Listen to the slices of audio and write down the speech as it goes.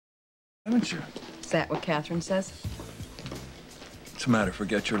Haven't you? Is that what Catherine says? What's the matter,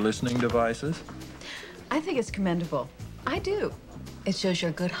 forget your listening devices? I think it's commendable. I do. It shows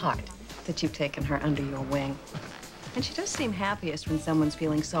your good heart that you've taken her under your wing. And she does seem happiest when someone's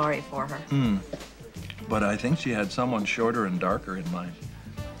feeling sorry for her. But I think she had someone shorter and darker in mind.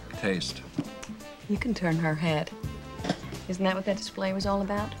 Taste. You can turn her head. Isn't that what that display was all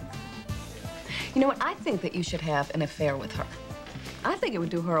about? You know what? I think that you should have an affair with her. I think it would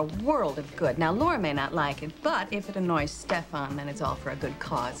do her a world of good. Now, Laura may not like it, but if it annoys Stefan, then it's all for a good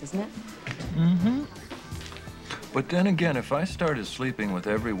cause, isn't it? Mm-hmm. But then again, if I started sleeping with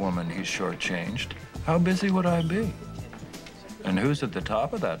every woman he's shortchanged, how busy would I be? And who's at the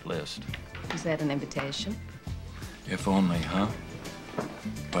top of that list? Is that an invitation? If only, huh?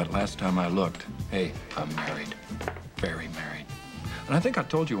 But last time I looked, hey, I'm married. Very married. And I think I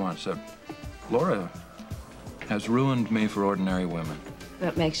told you once that Laura has ruined me for ordinary women.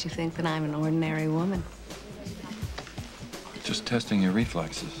 What makes you think that I'm an ordinary woman? Just testing your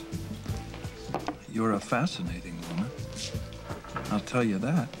reflexes. You're a fascinating woman. I'll tell you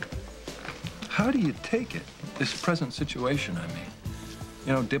that. How do you take it, this present situation, I mean?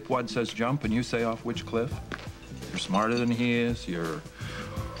 You know, Dipwad says jump and you say off which cliff? You're smarter than he is, you're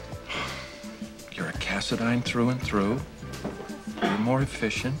a Cassadine through and through. You're more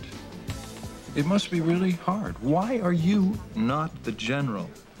efficient. It must be really hard. Why are you not the general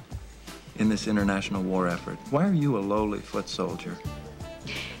in this international war effort? Why are you a lowly foot soldier?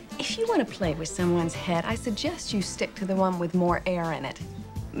 If you want to play with someone's head, I suggest you stick to the one with more air in it.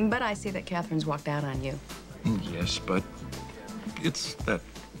 But I see that Catherine's walked out on you. Yes, but it's that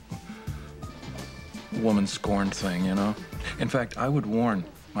woman scorn thing, you know? In fact, I would warn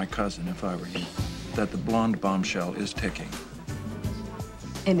my cousin, if I were you, that the blonde bombshell is ticking.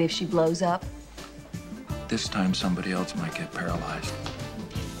 And if she blows up? This time somebody else might get paralyzed.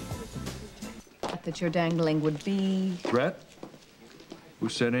 What that you're dangling would be? Threat? Who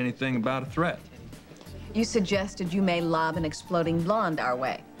said anything about a threat? You suggested you may lob an exploding blonde our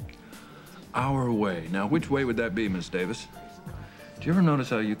way. Our way. Now, which way would that be, Miss Davis? Do you ever notice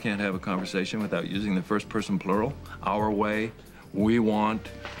how you can't have a conversation without using the first person plural? Our way, we want,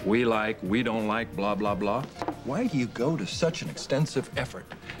 we like, we don't like, blah, blah, blah. Why do you go to such an extensive effort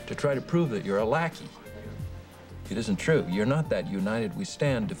to try to prove that you're a lackey? It isn't true. You're not that united we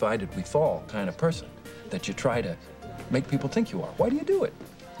stand, divided we fall kind of person that you try to make people think you are. Why do you do it?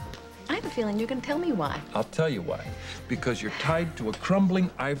 I have a feeling you're going to tell me why. I'll tell you why. Because you're tied to a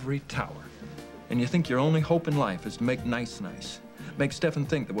crumbling ivory tower. And you think your only hope in life is to make nice. Make Stefan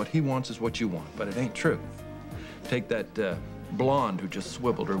think that what he wants is what you want, but it ain't true. Take that blonde who just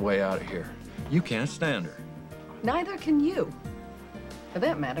swiveled her way out of here. You can't stand her. Neither can you. For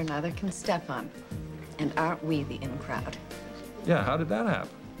that matter, neither can Stefan. And aren't we the in crowd? Yeah, how did that happen?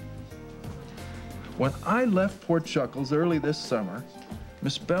 When I left Port Chuckles early this summer,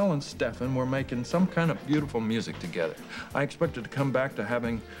 Miss Bell and Stefan were making some kind of beautiful music together. I expected to come back to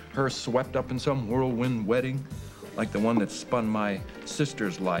having her swept up in some whirlwind wedding, like the one that spun my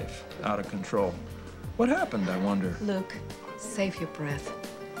sister's life out of control. What happened, I wonder? Luke, save your breath.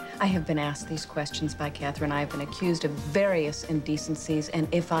 I have been asked these questions by Catherine. I have been accused of various indecencies, and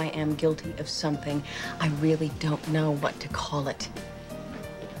if I am guilty of something, I really don't know what to call it.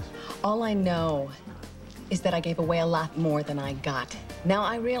 All I know is that I gave away a lot more than I got. Now,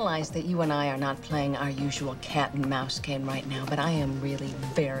 I realize that you and I are not playing our usual cat and mouse game right now, but I am really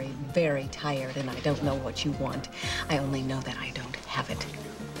very, very tired, and I don't know what you want. I only know that I don't have it.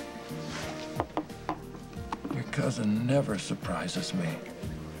 Your cousin never surprises me,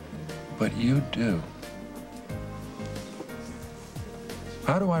 but you do.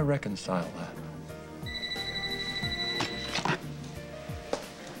 How do I reconcile that?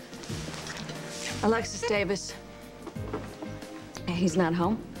 Alexis Davis. He's not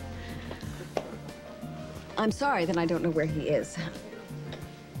home. I'm sorry that I don't know where he is.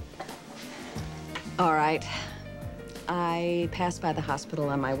 All right. I passed by the hospital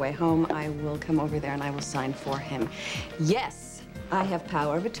on my way home. I will come over there and I will sign for him. Yes, I have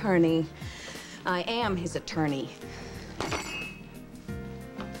power of attorney. I am his attorney.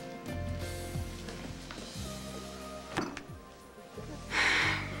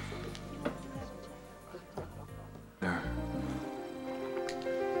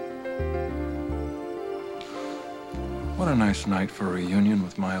 What a nice night for a reunion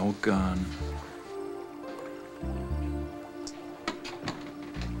with my old gun.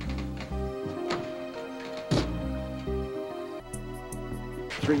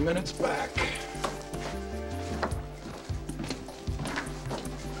 Three minutes back.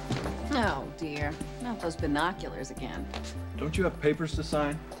 Oh, dear. Not those binoculars again. Don't you have papers to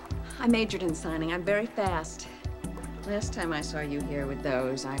sign? I majored in signing. I'm very fast. Last time I saw you here with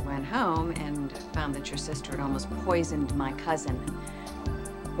those, I went home and found that your sister had almost poisoned my cousin.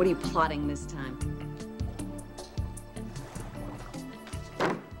 What are you plotting this time?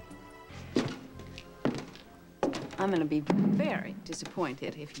 I'm gonna be very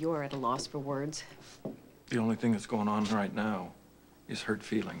disappointed if you're at a loss for words. The only thing that's going on right now is hurt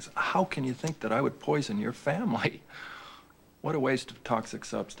feelings. How can you think that I would poison your family? What a waste of toxic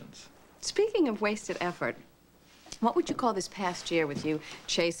substance. Speaking of wasted effort, what would you call this past year with you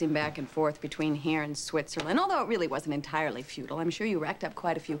chasing back and forth between here and Switzerland? Although it really wasn't entirely futile. I'm sure you racked up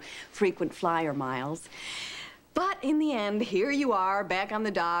quite a few frequent flyer miles. But in the end, here you are, back on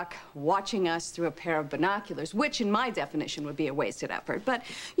the dock, watching us through a pair of binoculars, which in my definition would be a wasted effort. But,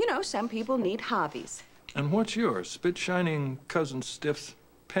 you know, some people need hobbies. And what's yours? Spit-shining cousin Stiff's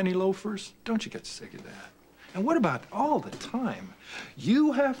penny loafers? Don't you get sick of that? And what about all the time?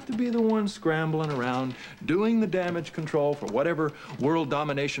 You have to be the one scrambling around, doing the damage control for whatever world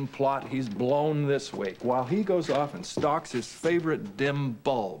domination plot he's blown this week, while he goes off and stalks his favorite dim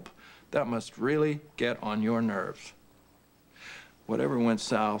bulb. That must really get on your nerves. Whatever went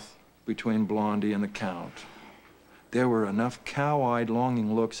south between Blondie and the Count, there were enough cow-eyed,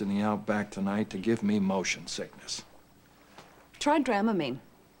 longing looks in the outback tonight to give me motion sickness. Try Dramamine.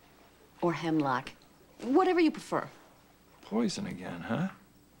 Or hemlock. Whatever you prefer. Poison again, huh?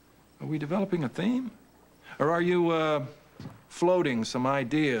 Are we developing a theme? Or are you, floating some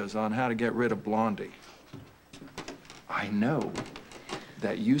ideas on how to get rid of Blondie? I know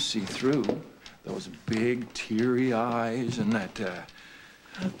that you see through those big, teary eyes and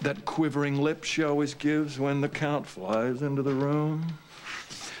that quivering lip she always gives when the Count flies into the room.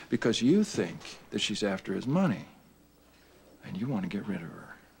 Because you think that she's after his money, and you want to get rid of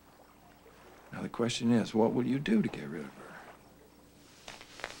her. Now, the question is, what will you do to get rid of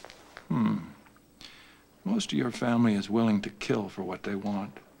her? Most of your family is willing to kill for what they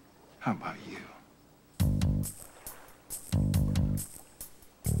want. How about you?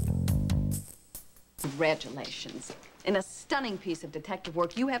 Congratulations. In a stunning piece of detective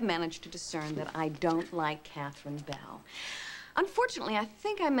work, you have managed to discern that I don't like Catherine Bell. Unfortunately, I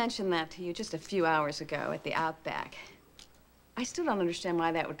think I mentioned that to you just a few hours ago at the Outback. I still don't understand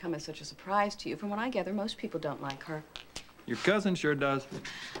why that would come as such a surprise to you. From what I gather, most people don't like her. Your cousin sure does.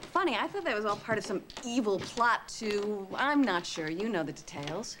 Funny, I thought that was all part of some evil plot to... I'm not sure. You know the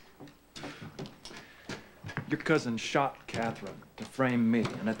details. Your cousin shot Catherine to frame me,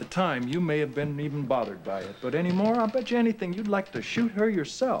 and at the time, you may have been even bothered by it. But anymore, I'll bet you anything you'd like to shoot her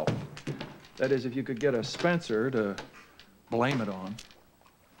yourself. That is, if you could get a Spencer to blame it on.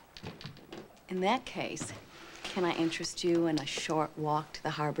 In that case, can I interest you in a short walk to the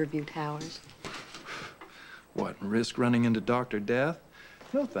Harborview Towers? What, risk running into Dr. Death?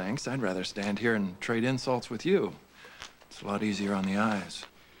 No thanks. I'd rather stand here and trade insults with you. It's a lot easier on the eyes.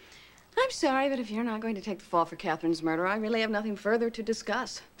 I'm sorry, but if you're not going to take the fall for Catherine's murder, I really have nothing further to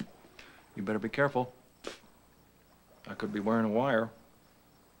discuss. You better be careful. I could be wearing a wire.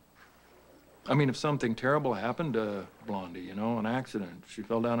 I mean, if something terrible happened to Blondie, you know, an accident, she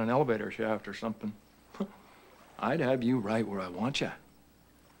fell down an elevator shaft or something, I'd have you right where I want you.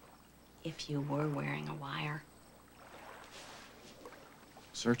 If you were wearing a wire.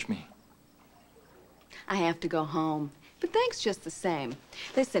 Search me. I have to go home. But thanks just the same.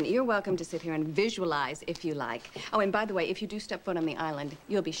 Listen, you're welcome to sit here and visualize if you like. Oh, and by the way, if you do step foot on the island,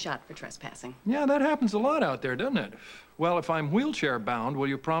 you'll be shot for trespassing. Yeah, that happens a lot out there, doesn't it? Well, if I'm wheelchair bound, will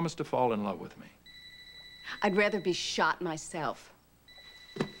you promise to fall in love with me? I'd rather be shot myself.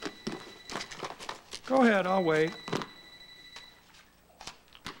 Go ahead, I'll wait.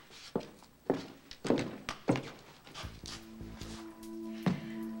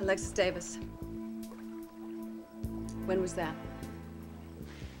 Alexis Davis. When was that?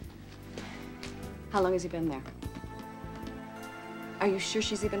 How long has he been there? Are you sure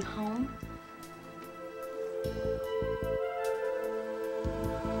she's even home?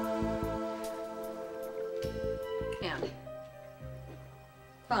 Yeah.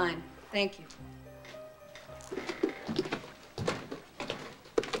 Fine. Thank you.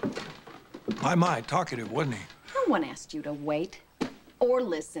 My, talkative, wasn't he? No one asked you to wait or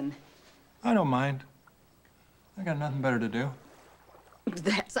listen. I don't mind. I got nothing better to do.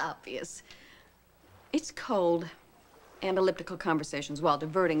 That's obvious. It's cold, and elliptical conversations, while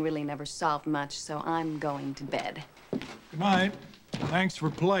diverting, really never solved much, so I'm going to bed. Good night. Thanks for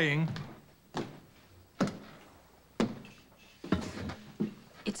playing.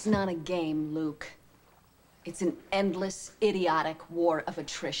 It's not a game, Luke. It's an endless, idiotic war of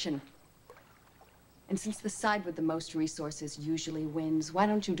attrition. And since the side with the most resources usually wins, why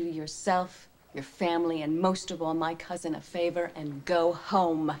don't you do yourself, your family, and most of all, my cousin a favor and go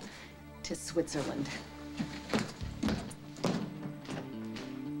home to Switzerland?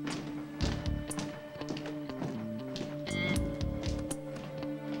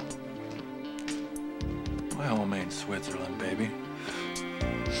 My home ain't Switzerland, baby.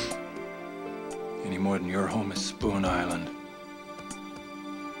 Any more than your home is Spoon Island.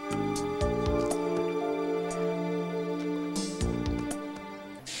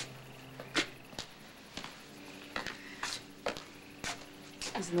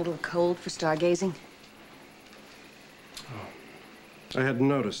 Is it a little cold for stargazing? Oh, I hadn't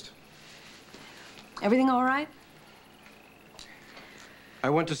noticed. Everything all right?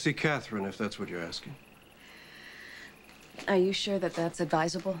 I went to see Catherine, if that's what you're asking. Are you sure that that's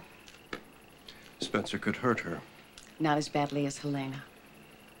advisable? Spencer could hurt her. Not as badly as Helena.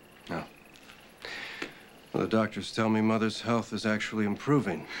 No. Well, the doctors tell me Mother's health is actually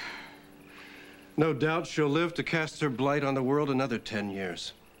improving. No doubt she'll live to cast her blight on the world another 10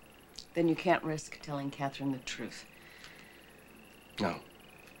 years. Then you can't risk telling Catherine the truth. No.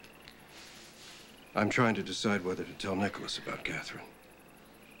 I'm trying to decide whether to tell Nicholas about Catherine.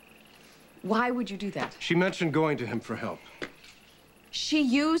 Why would you do that? She mentioned going to him for help. She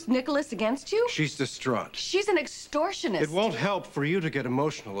used Nicholas against you? She's distraught. She's an extortionist. It won't help for you to get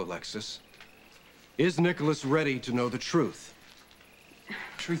emotional, Alexis. Is Nicholas ready to know the truth?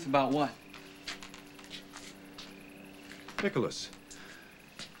 Truth about what? Nicholas,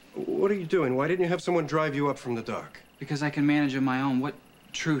 what are you doing? Why didn't you have someone drive you up from the dock? Because I can manage on my own. What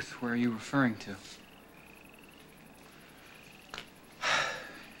truth were you referring to?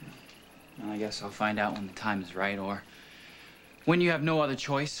 Well, I guess I'll find out when the time is right, or when you have no other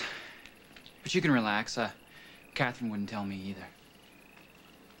choice. But you can relax. Catherine wouldn't tell me either.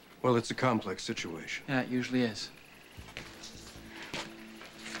 Well, it's a complex situation. Yeah, it usually is.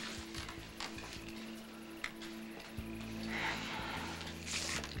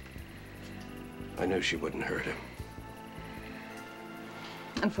 I knew she wouldn't hurt him.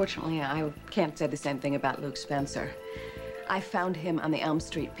 Unfortunately, I can't say the same thing about Luke Spencer. I found him on the Elm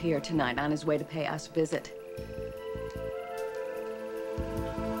Street Pier tonight on his way to pay us a visit.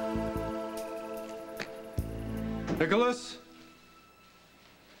 Nicholas?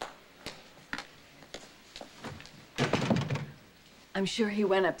 I'm sure he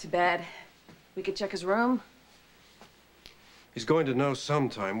went up to bed. We could check his room. He's going to know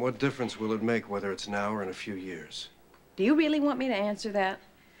sometime. What difference will it make whether it's now or in a few years? Do you really want me to answer that?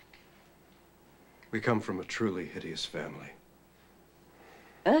 We come from a truly hideous family.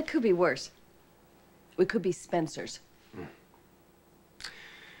 It could be worse. We could be Spencers.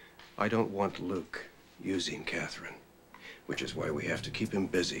 I don't want Luke using Catherine, which is why we have to keep him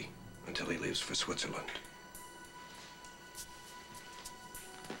busy until he leaves for Switzerland.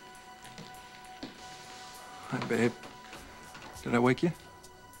 Hi, babe. Did I wake you?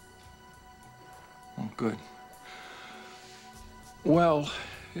 Oh, good. Well,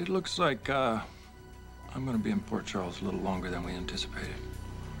 it looks like I'm going to be in Port Charles a little longer than we anticipated.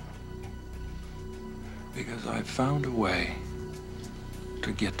 Because I found a way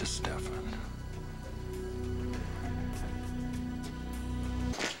to get to Stefan.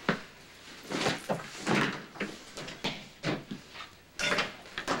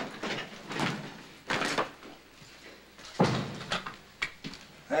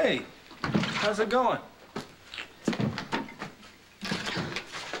 Hey, how's it going?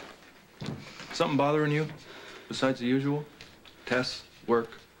 Something bothering you besides the usual? Tests, work,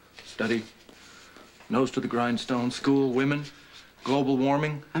 study, nose to the grindstone, school, women, global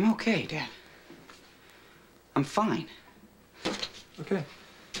warming? I'm okay, Dad. I'm fine. Okay.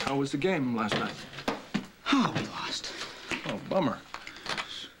 How was the game last night? Oh, we lost. Oh, bummer.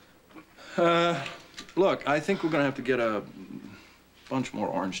 Look, I think we're gonna have to get a bunch more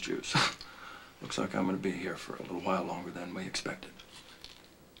orange juice. Looks like I'm gonna be here for a little while longer than we expected.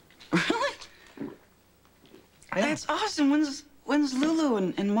 Really? That's awesome. When's Lulu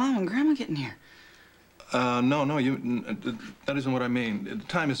and Mom and Grandma getting here? No, that isn't what I mean. The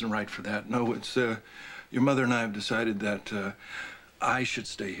time isn't right for that. No, it's, your mother and I have decided that, I should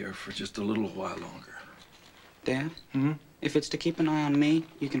stay here for just a little while longer. Dad? Hmm? If it's to keep an eye on me,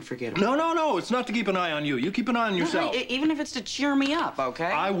 you can forget it. No, it's not to keep an eye on you. You keep an eye on yourself. Even if it's to cheer me up, okay?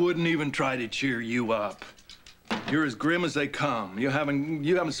 I wouldn't even try to cheer you up. You're as grim as they come. You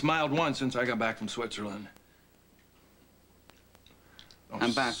haven't smiled once since I got back from Switzerland. How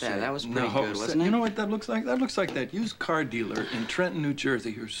about that? That was pretty good, wasn't it? You know what that looks like? That looks like that used car dealer in Trenton, New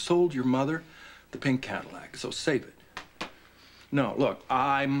Jersey who sold your mother the pink Cadillac. So save it. No, look,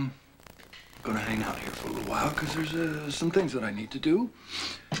 I'm gonna hang out here for a little while because there's some things that I need to do.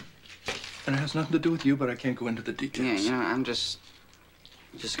 And it has nothing to do with you, but I can't go into the details. Yeah, I'm just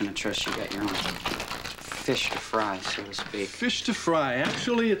gonna trust you got your own fish to fry, so to speak. Fish to fry.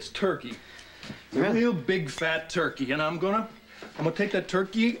 Actually, it's turkey. Really? A real big fat turkey. And I'm gonna take that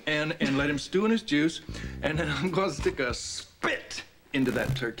turkey and let him stew in his juice, and then I'm gonna stick a spit into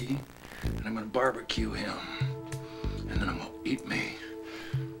that turkey, and I'm gonna barbecue him. And then I'm gonna eat me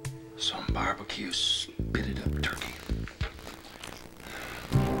some barbecue spitted up turkey.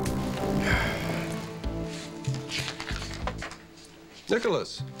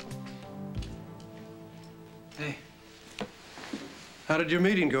 Nicholas, Hey. how did your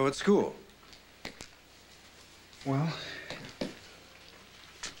meeting go at school? Well,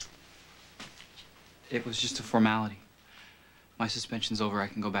 it was just a formality. My suspension's over. I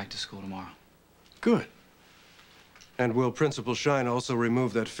can go back to school tomorrow. Good. And will Principal Shine also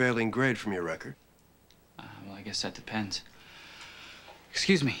remove that failing grade from your record? Well, I guess that depends.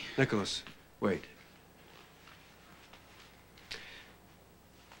 Excuse me. Nicholas, wait.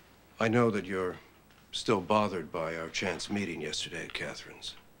 I know that you're still bothered by our chance meeting yesterday at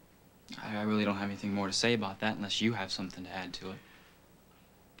Catherine's. I really don't have anything more to say about that unless you have something to add to it.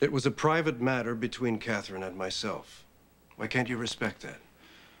 It was a private matter between Catherine and myself. Why can't you respect that?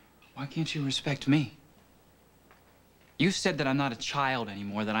 Why can't you respect me? You said that I'm not a child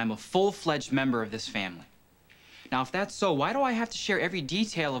anymore, that I'm a full-fledged member of this family. Now, if that's so, why do I have to share every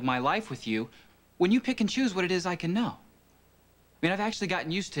detail of my life with you when you pick and choose what it is I can know? I mean, I've actually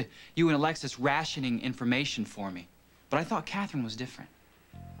gotten used to you and Alexis rationing information for me, but I thought Catherine was different.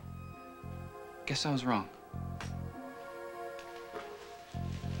 Guess I was wrong.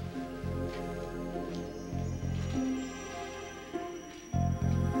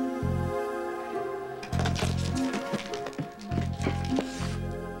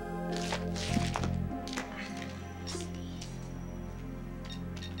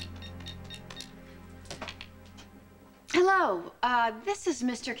 Hello, this is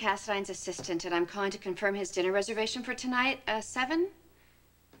Mr. Cassadine's assistant, and I'm calling to confirm his dinner reservation for tonight, 7?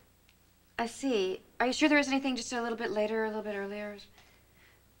 I see. Are you sure there isn't anything just a little bit later, a little bit earlier?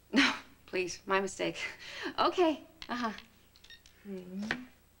 No, please, my mistake. Okay,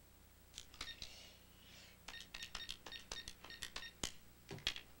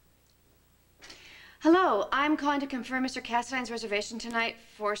 Hello, I'm calling to confirm Mr. Cassadine's reservation tonight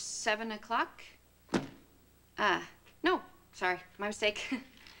for 7 o'clock. No, sorry, my mistake.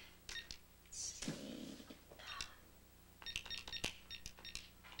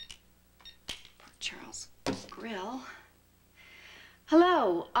 Poor Charles Grill.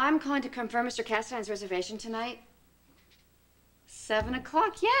 Hello, I'm calling to confirm Mr. Cassadine's reservation tonight. 7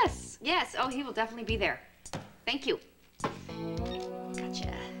 o'clock, yes, yes. Oh, he will definitely be there. Thank you.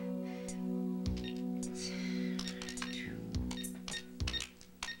 Gotcha.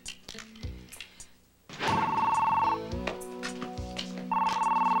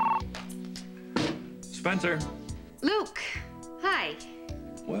 Spencer. Luke, hi.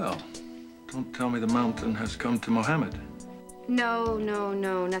 Well, don't tell me the mountain has come to Mohammed. No,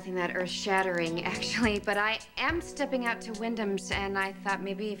 nothing that earth-shattering, actually. But I am stepping out to Wyndham's, and I thought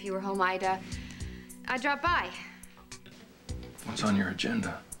maybe if you were home, I'd drop by. What's on your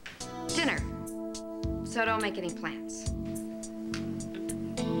agenda? Dinner. So don't make any plans.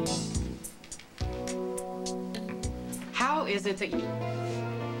 How is it that you...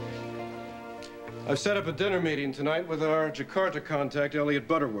 I've set up a dinner meeting tonight with our Jakarta contact, Elliot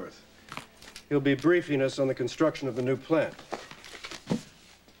Butterworth. He'll be briefing us on the construction of the new plant.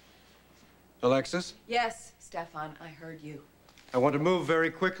 Alexis? Yes, Stefan, I heard you. I want to move very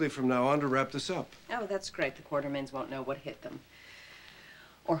quickly from now on to wrap this up. Oh, that's great. The Quartermains won't know what hit them.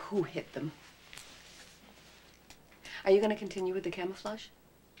 Or who hit them. Are you going to continue with the camouflage?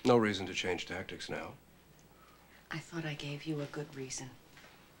 No reason to change tactics now. I thought I gave you a good reason.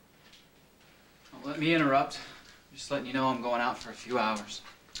 Don't let me interrupt. I'm just letting you know I'm going out for a few hours.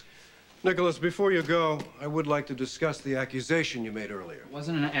 Nicholas, before you go, I would like to discuss the accusation you made earlier. It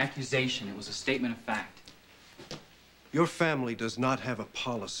wasn't an accusation. It was a statement of fact. Your family does not have a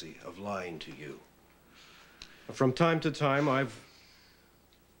policy of lying to you. From time to time,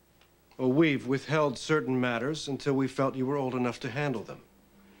 we've withheld certain matters until we felt you were old enough to handle them.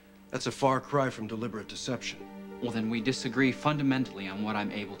 That's a far cry from deliberate deception. Well, then we disagree fundamentally on what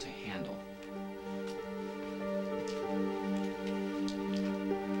I'm able to handle.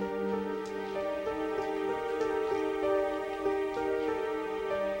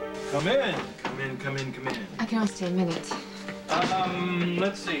 Come in. Come in. I can only stay a minute.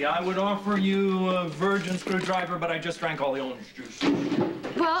 Let's see. I would offer you a virgin screwdriver, but I just drank all the orange juice.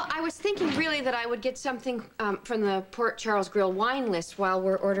 Well, I was thinking really that I would get something from the Port Charles Grill wine list while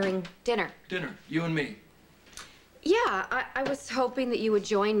we're ordering dinner. Dinner, you and me. Yeah, I was hoping that you would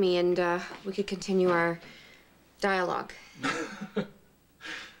join me and we could continue our dialogue.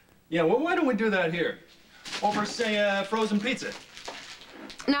 Yeah, well, why don't we do that here? Over, say, frozen pizza.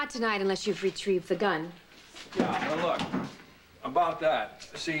 Not tonight unless you've retrieved the gun. Yeah, well, look, about that.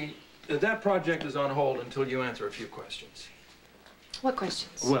 See, that project is on hold until you answer a few questions. What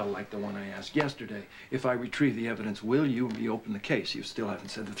questions? Well, like the one I asked yesterday. If I retrieve the evidence, will you reopen the case? You still haven't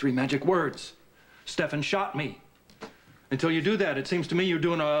said the 3 magic words. Stefan shot me. Until you do that, it seems to me you're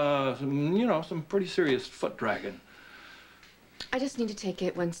doing you know, some pretty serious foot dragging. I just need to take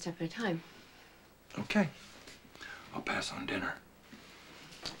it one step at a time. Okay. I'll pass on dinner.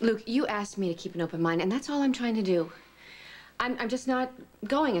 Luke, you asked me to keep an open mind, and that's all I'm trying to do. I'm just not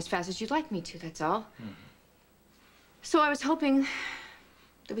going as fast as you'd like me to, that's all. Mm-hmm. So I was hoping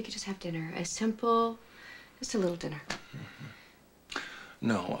that we could just have dinner. A simple, just a little dinner. Mm-hmm.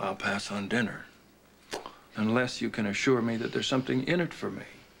 No, I'll pass on dinner. Unless you can assure me that there's something in it for me,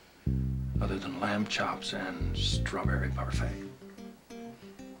 other than lamb chops and strawberry parfait.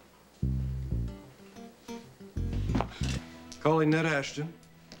 Calling Ned Ashton.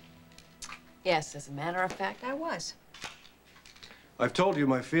 Yes, as a matter of fact, I was. I've told you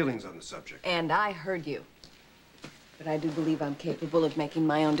my feelings on the subject. And I heard you. But I do believe I'm capable of making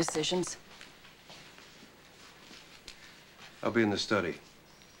my own decisions. I'll be in the study.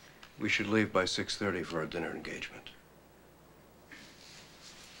 We should leave by 6:30 for our dinner engagement.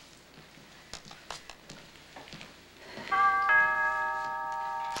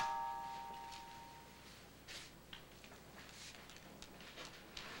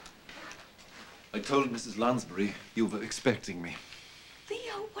 I told Mrs. Lansbury you were expecting me.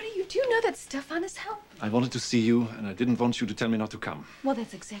 Leo, what do you know that Stefan is home? I wanted to see you, and I didn't want you to tell me not to come. Well,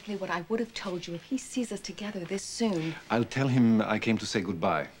 that's exactly what I would have told you if he sees us together this soon. I'll tell him I came to say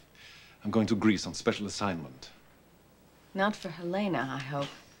goodbye. I'm going to Greece on special assignment. Not for Helena, I hope.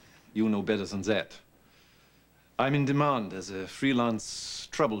 You know better than that. I'm in demand as a freelance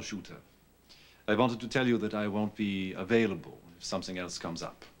troubleshooter. I wanted to tell you that I won't be available if something else comes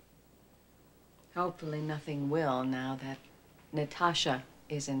up. Hopefully nothing will now that Natasha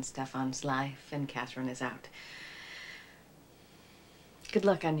is in Stefan's life and Catherine is out. Good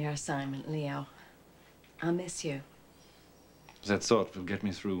luck on your assignment, Leo. I'll miss you. That thought will get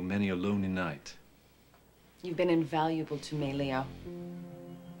me through many a lonely night. You've been invaluable to me, Leo.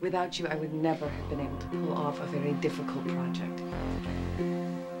 Without you, I would never have been able to pull off a very difficult project.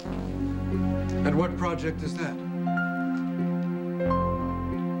 And what project is that?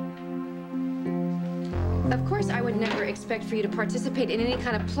 Of course, I would never expect for you to participate in any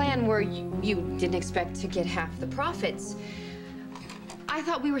kind of plan where you didn't expect to get half the profits. I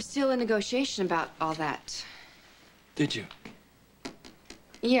thought we were still in negotiation about all that. Did you?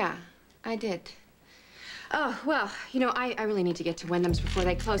 Yeah, I did. Oh, well, you know, I really need to get to Wyndham's before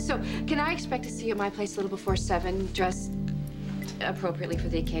they close. So can I expect to see you at my place a little before 7, dressed appropriately for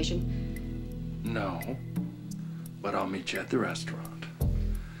the occasion? No, but I'll meet you at the restaurant.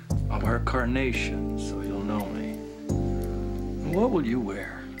 I'll wear a carnation so you'll know me. And what will you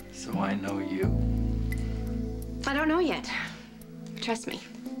wear so I know you? I don't know yet. Trust me,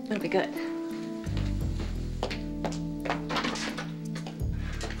 it'll be good.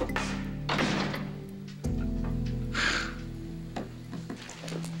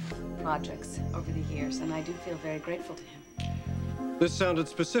 Projects over the years, and I do feel very grateful to him. This sounded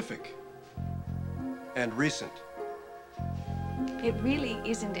specific and recent. It really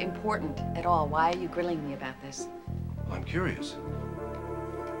isn't important at all. Why are you grilling me about this? I'm curious.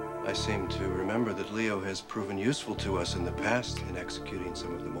 I seem to remember that Leo has proven useful to us in the past in executing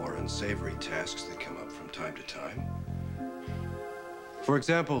some of the more unsavory tasks that come up from time to time. For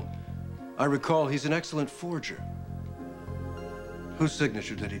example, I recall he's an excellent forger. Whose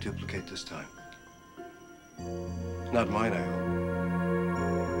signature did he duplicate this time? Not mine, I hope.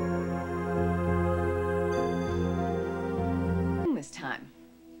 This time.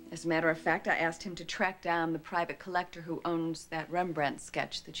 As a matter of fact, I asked him to track down the private collector who owns that Rembrandt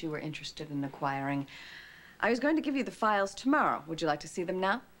sketch that you were interested in acquiring. I was going to give you the files tomorrow. Would you like to see them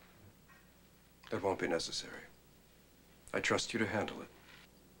now? That won't be necessary. I trust you to handle it.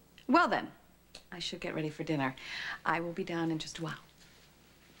 Well then, I should get ready for dinner. I will be down in just a while.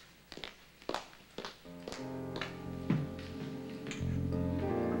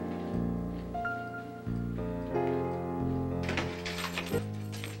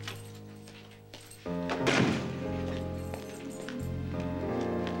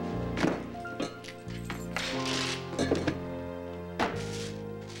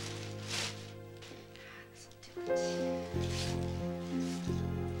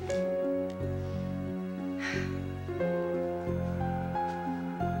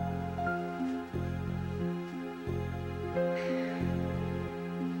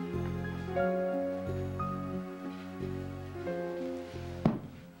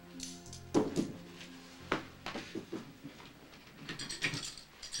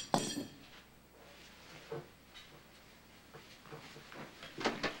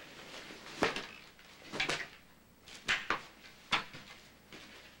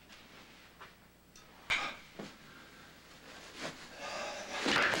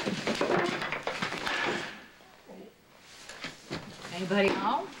 Anybody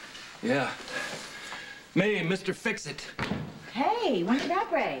home? Yeah. Me, Mr. Fix-It. Hey, when did that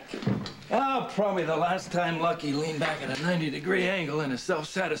break? Oh, probably the last time Lucky leaned back at a 90-degree angle in a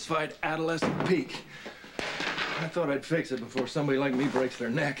self-satisfied adolescent peak. I thought I'd fix it before somebody like me breaks their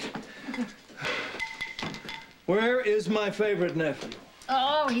neck. Where is my favorite nephew?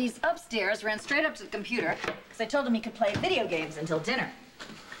 Oh, he's upstairs, ran straight up to the computer, because I told him he could play video games until dinner.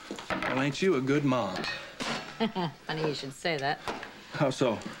 Well, ain't you a good mom? Funny you should say that. How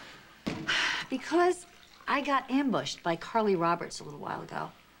so? Because I got ambushed by Carly Roberts a little while ago.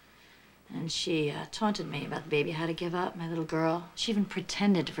 And she taunted me about the baby had to give up, my little girl. She even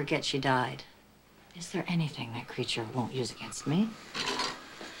pretended to forget she died. Is there anything that creature won't use against me?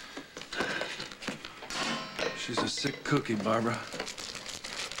 She's a sick cookie, Barbara.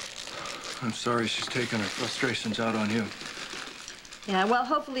 I'm sorry she's taking her frustrations out on you. Yeah, well,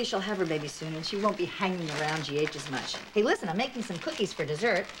 hopefully she'll have her baby soon, and she won't be hanging around GH as much. Hey, listen, I'm making some cookies for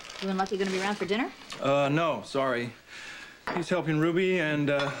dessert. You and Lucky gonna be around for dinner? No, sorry. He's helping Ruby, and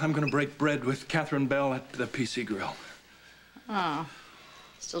I'm gonna break bread with Catherine Bell at the PC Grill. Oh.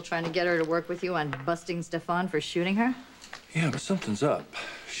 Still trying to get her to work with you on busting Stefan for shooting her? Yeah, but something's up.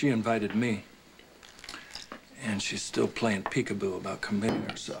 She invited me. And she's still playing peekaboo about committing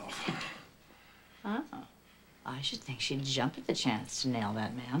herself. Oh. I should think she'd jump at the chance to nail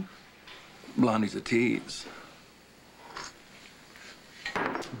that man. Blondie's a tease.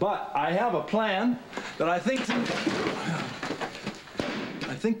 But I have a plan that I think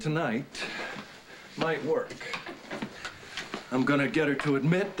tonight might work. I'm gonna get her to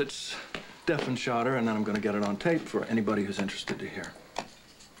admit that Stefan shot her, and then I'm gonna get it on tape for anybody who's interested to hear.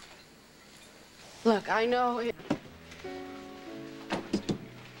 Look, I know it...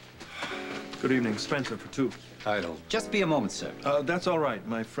 Good evening, Spencer for two. Idle. Just be a moment, sir. That's all right.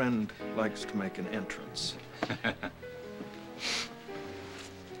 My friend likes to make an entrance.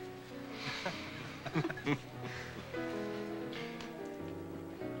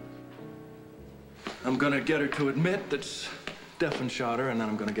 I'm gonna get her to admit that Stefan shot her, and then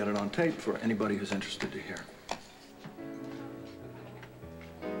I'm gonna get it on tape for anybody who's interested to hear.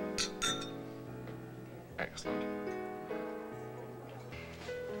 Excellent.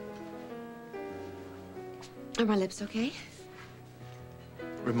 Are my lips okay?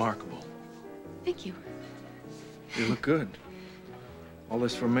 Remarkable. Thank you. You look good. All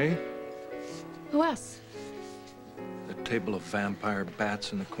this for me? Who else? A table of vampire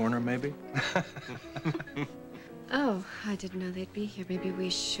bats in the corner, maybe? Oh, I didn't know they'd be here. Maybe we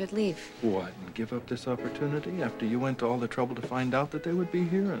should leave. What, and give up this opportunity after you went to all the trouble to find out that they would be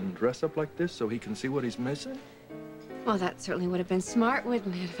here and dress up like this so he can see what he's missing? Well, that certainly would have been smart,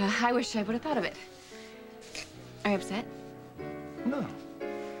 wouldn't it? I wish I would have thought of it. Are you upset? No,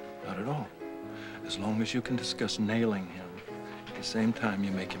 not at all. As long as you can discuss nailing him, at the same time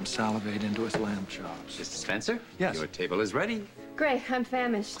you make him salivate into his lamb chops. Mr. Spencer? Yes? Your table is ready. Great, I'm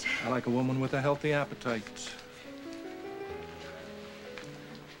famished. I like a woman with a healthy appetite.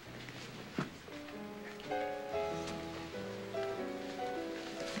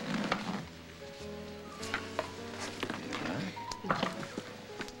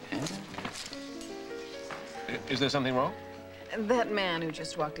 Is there something wrong? That man who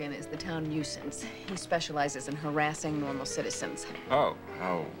just walked in is the town nuisance. He specializes in harassing normal citizens. Oh,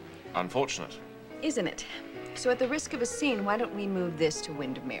 how unfortunate. Isn't it? So at the risk of a scene, why don't we move this to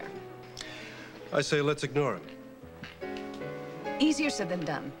Windermere? I say let's ignore him. Easier said than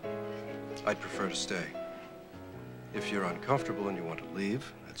done. I'd prefer to stay. If you're uncomfortable and you want to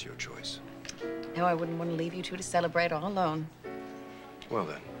leave, that's your choice. No, I wouldn't want to leave you two to celebrate all alone. Well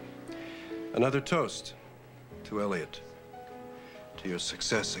then, another toast to Elliot. To your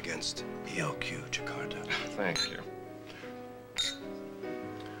success against ELQ Jakarta. Thank you.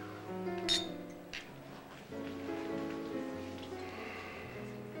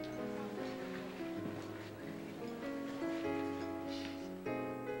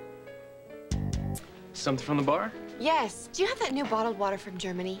 Something from the bar? Yes. Do you have that new bottled water from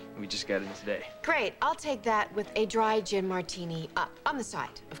Germany? We just got it today. Great. I'll take that with a dry gin martini on the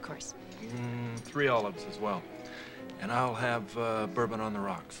side, of course. 3 olives as well. And I'll have bourbon on the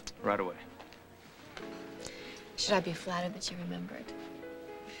rocks. Right away. Should I be flattered that you remembered?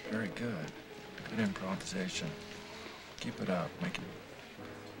 Very good. Good improvisation. Keep it up. Make him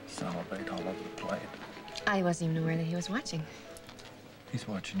salivate all over the plate. I wasn't even aware that he was watching. He's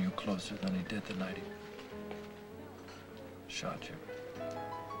watching you closer than he did the night he shot you.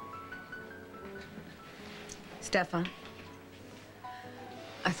 Stefan,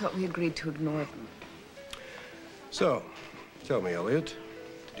 I thought we agreed to ignore them. So, tell me, Elliot,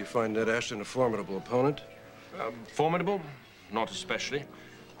 did you find Ned Ashton a formidable opponent? Formidable? not especially.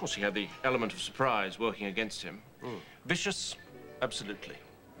 Of course, he had the element of surprise working against him. Vicious? Absolutely.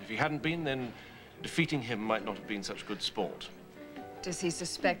 If he hadn't been, then defeating him might not have been such good sport. Does he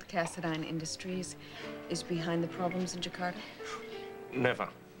suspect Cassadine Industries is behind the problems in Jakarta? Never.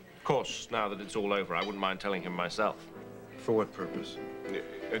 Of course, now that it's all over, I wouldn't mind telling him myself. For what purpose?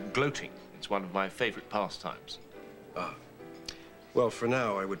 Gloating. It's one of my favorite pastimes. Ah. Well, for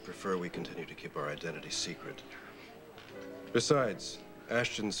now, I would prefer we continue to keep our identity secret. Besides,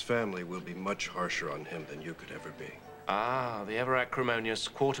 Ashton's family will be much harsher on him than you could ever be. Ah, the ever-acrimonious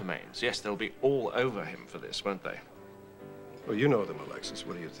Quartermains. Yes, they'll be all over him for this, won't they? Well, you know them, Alexis.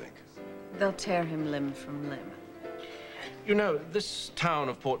 What do you think? They'll tear him limb from limb. You know, this town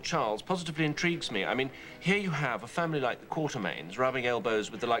of Port Charles positively intrigues me. I mean, here you have a family like the Quartermains rubbing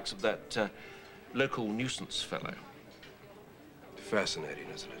elbows with the likes of that local nuisance fellow. Fascinating,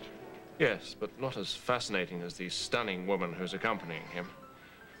 isn't it? Yes, but not as fascinating as the stunning woman who's accompanying him.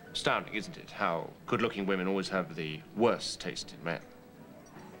 Astounding, isn't it, how good-looking women always have the worst taste in men.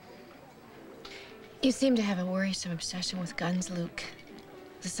 You seem to have a worrisome obsession with guns, Luke.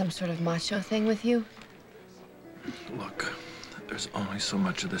 Is this some sort of macho thing with you? Look, there's only so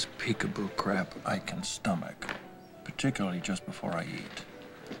much of this peekaboo crap I can stomach, particularly just before I eat.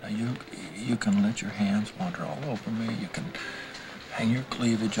 Now, you can let your hands wander all over me. You can hang your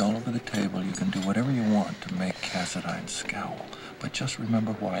cleavage all over the table. You can do whatever you want to make Cassadine scowl. But just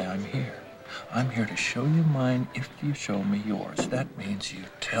remember why I'm here. I'm here to show you mine if you show me yours. That means you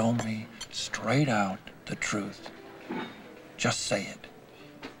tell me straight out the truth. Just say it.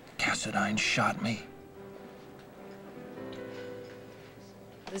 Cassadine shot me.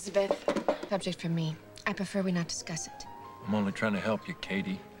 Elizabeth, subject for me. I prefer we not discuss it. I'm only trying to help you,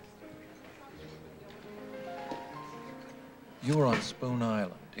 Katie. You were on Spoon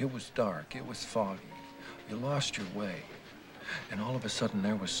Island. It was dark. It was foggy. You lost your way. And all of a sudden,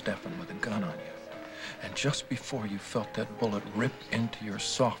 there was Stefan with a gun on you. And just before you felt that bullet rip into your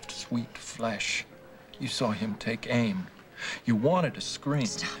soft, sweet flesh, you saw him take aim. You wanted to scream.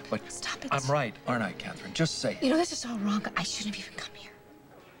 But Stop it. I'm right, aren't I, Catherine? Just say it. You know, this is all wrong. I shouldn't have even come here.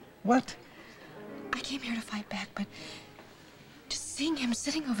 What? I came here to fight back, but just seeing him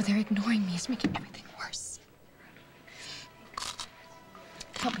sitting over there ignoring me is making everything worse.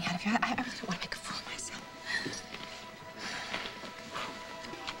 Help me out of here. I really don't want to make a fool of myself.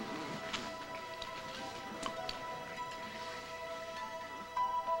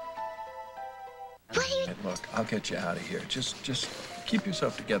 Hey, look, I'll get you out of here. Just keep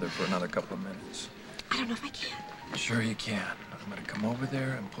yourself together for another couple of minutes. I don't know if I can. Sure you can. I'm gonna come over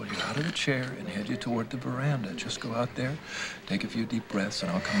there and pull you out of the chair and head you toward the veranda. Just go out there, take a few deep breaths,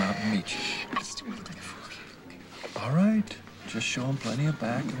 and I'll come out and meet you. I just don't want to look like a fool here. All right. Just show him plenty of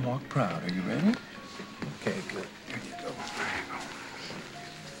back and walk proud. Are you ready? Okay, good. Here you go.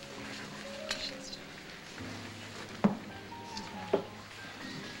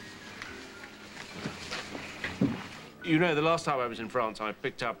 You know, the last time I was in France, I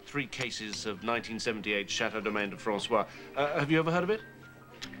picked up 3 cases of 1978 Chateau Domaine de Francois. Have you ever heard of it?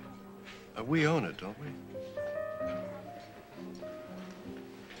 We own it, don't we?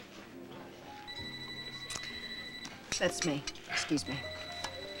 That's me. Excuse me.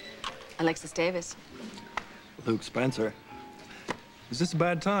 Alexis Davis. Luke Spencer. Is this a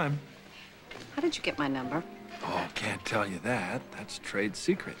bad time? How did you get my number? Oh, can't tell you that. That's trade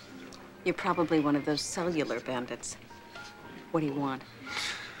secret. You're probably one of those cellular bandits. What do you want?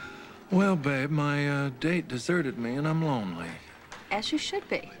 Well, babe, my date deserted me and I'm lonely. As you should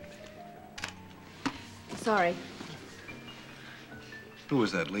be. Sorry. Who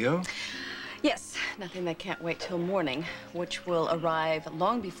was that, Leo? Yes, nothing that can't wait till morning, which will arrive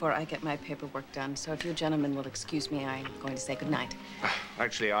long before I get my paperwork done. So if you gentlemen will excuse me, I'm going to say goodnight.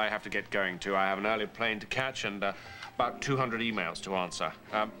 Actually, I have to get going, too. I have an early plane to catch and about 200 emails to answer.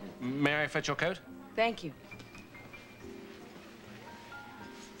 May I fetch your coat? Thank you.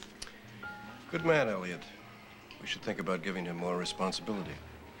 Good man, Elliot. We should think about giving him more responsibility.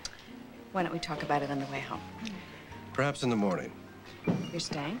 Why don't we talk about it on the way home? Perhaps in the morning. You're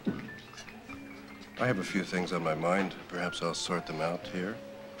staying? I have a few things on my mind. Perhaps I'll sort them out here.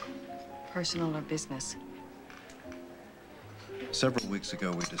 Personal or business? Several weeks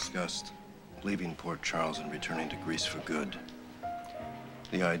ago, we discussed leaving Port Charles and returning to Greece for good.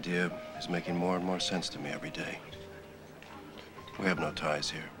 The idea is making more and more sense to me every day. We have no ties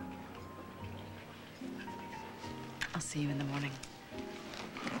here. I'll see you in the morning.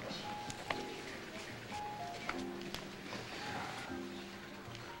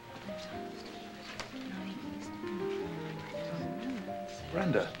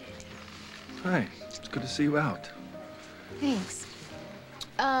 Brenda. Hi. It's good to see you out. Thanks.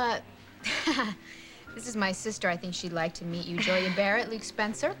 This is my sister. I think she'd like to meet you. Julia Barrett, Luke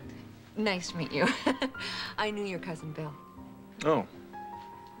Spencer. Nice to meet you. I knew your cousin Bill. Oh.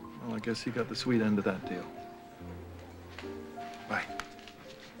 Well, I guess he got the sweet end of that deal. Bye.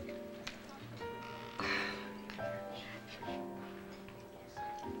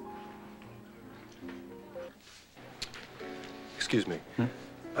 Excuse me.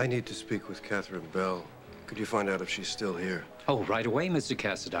 I need to speak with Catherine Bell. Could you find out if she's still here? Oh, right away, Mr.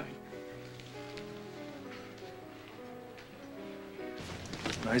 Cassadine.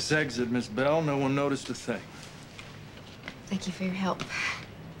 Nice exit, Miss Bell. No one noticed a thing. Thank you for your help.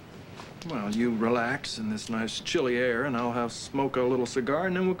 Well, you relax in this nice chilly air, and I'll have smoke a little cigar,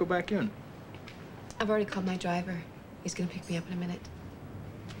 and then we'll go back in. I've already called my driver. He's gonna pick me up in a minute.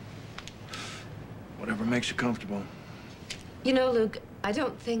 Whatever makes you comfortable. You know, Luke, I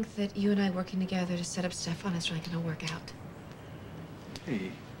don't think that you and I working together to set up Stefan is really gonna work out.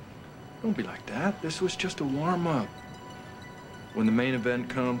 Hey, don't be like that. This was just a warm-up. When the main event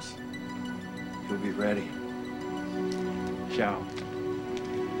comes, you'll be ready. Ciao.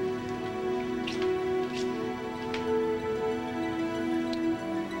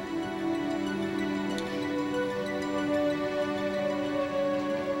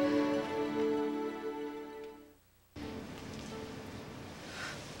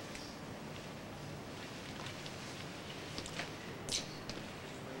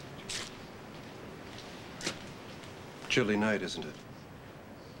 Chilly night, isn't it?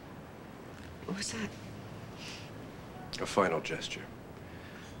 What was that? A final gesture.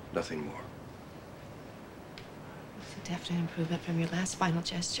 Nothing more. It's a definite improvement from your last final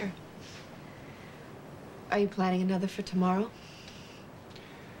gesture. Are you planning another for tomorrow?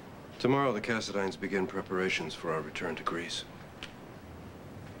 Tomorrow, the Cassadines begin preparations for our return to Greece.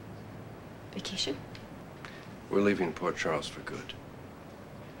 Vacation? We're leaving Port Charles for good.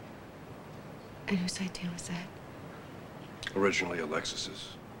 And whose idea was that? Originally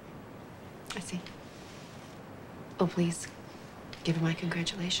Alexis's. I see. Oh, please, give her my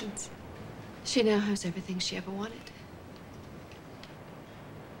congratulations. She now has everything she ever wanted.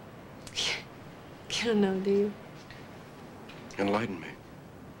 You don't know, do you? Enlighten me.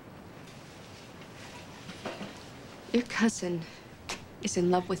 Your cousin is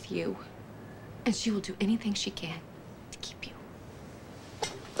in love with you, and she will do anything she can to keep you.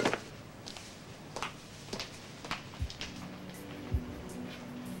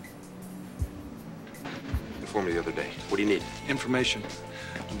 Informed me the other day. What do you need? Information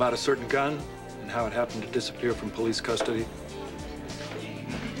about a certain gun and how it happened to disappear from police custody.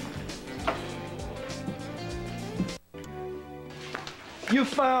 You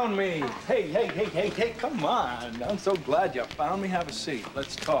found me! Hey, come on. I'm so glad you found me. Have a seat.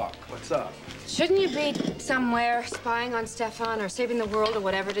 Let's talk. What's up? Shouldn't you be somewhere spying on Stefan or saving the world or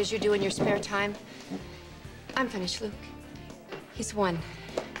whatever it is you do in your spare time? I'm finished, Luke. He's won.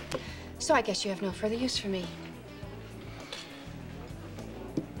 So I guess you have no further use for me.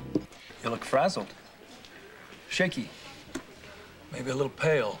 You look frazzled. Shaky. Maybe a little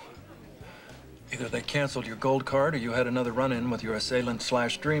pale. Either they canceled your gold card or you had another run-in with your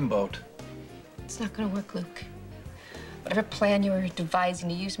assailant/dreamboat. It's not gonna work, Luke. Whatever plan you were devising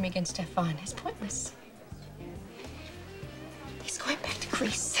to use me against Stefan is pointless. He's going back to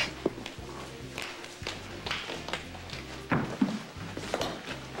Greece.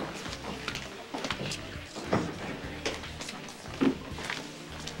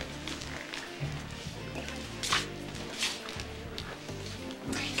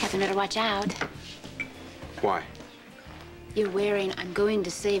 Catherine, better watch out. Why? You're wearing "I'm going to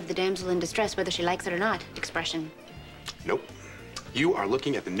save the damsel in distress, whether she likes it or not" expression. Nope. You are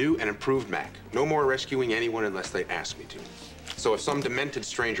looking at the new and improved Mac. No more rescuing anyone unless they ask me to. So if some demented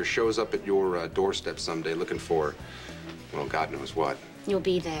stranger shows up at your doorstep someday looking for, well, God knows what. You'll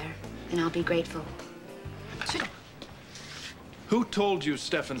be there, and I'll be grateful. Who told you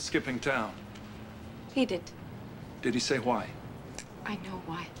Stefan's skipping town? He did. Did he say why? I know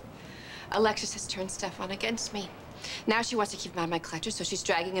why. Alexis has turned Stefan against me. Now she wants to keep him out of my clutches, so she's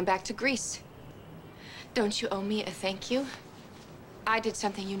dragging him back to Greece. Don't you owe me a thank you? I did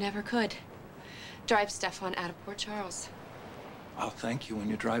something you never could. Drive Stefan out of Port Charles. I'll thank you when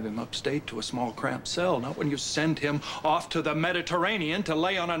you drive him upstate to a small cramped cell, not when you send him off to the Mediterranean to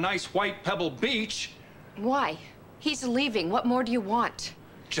lay on a nice white pebble beach. Why? He's leaving. What more do you want?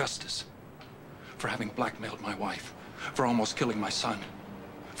 Justice. For having blackmailed my wife. For almost killing my son.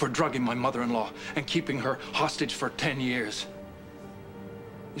 For drugging my mother-in-law and keeping her hostage for 10 years.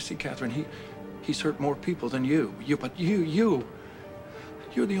 You see, Catherine, he's hurt more people than you. But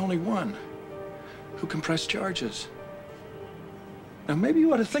you're the only one who can press charges. Now, maybe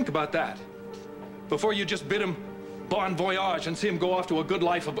you ought to think about that before you just bid him bon voyage and see him go off to a good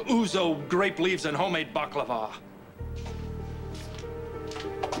life of ouzo, grape leaves, and homemade baklava.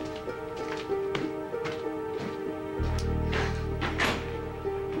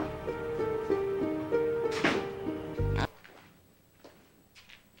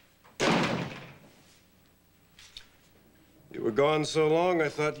 You were gone so long, I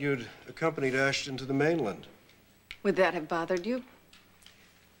thought you'd accompanied Ashton to the mainland. Would that have bothered you?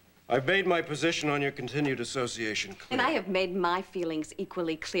 I've made my position on your continued association clear. And I have made my feelings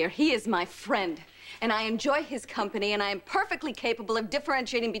equally clear. He is my friend, and I enjoy his company, and I am perfectly capable of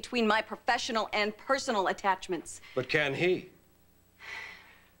differentiating between my professional and personal attachments. But can he?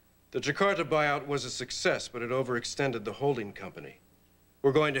 The Jakarta buyout was a success, but it overextended the holding company.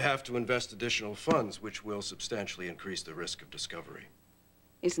 We're going to have to invest additional funds, which will substantially increase the risk of discovery.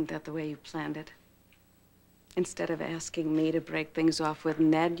 Isn't that the way you planned it? Instead of asking me to break things off with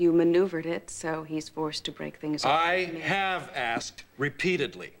Ned, you maneuvered it, so he's forced to break things off with me. I have asked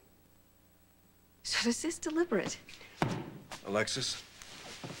repeatedly. So this is deliberate. Alexis,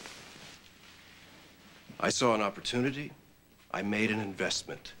 I saw an opportunity. I made an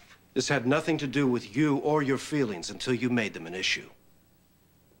investment. This had nothing to do with you or your feelings until you made them an issue.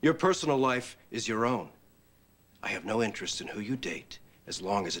 Your personal life is your own. I have no interest in who you date, as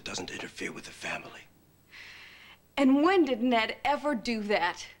long as it doesn't interfere with the family. And when did Ned ever do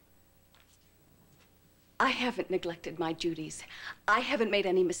that? I haven't neglected my duties. I haven't made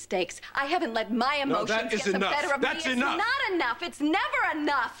any mistakes. I haven't let my emotions get the better of me. That's enough. It's not enough. It's never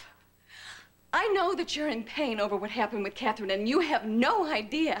enough. I know that you're in pain over what happened with Catherine, and you have no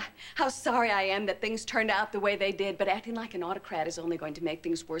idea how sorry I am that things turned out the way they did, but acting like an autocrat is only going to make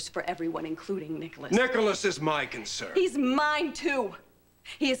things worse for everyone, including Nicholas. Nicholas is my concern. He's mine, too.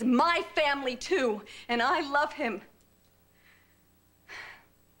 He is my family, too, and I love him.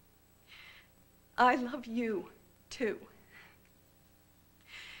 I love you, too.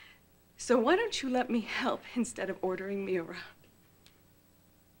 So why don't you let me help instead of ordering me around?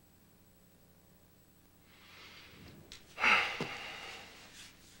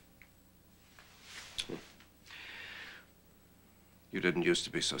 You didn't used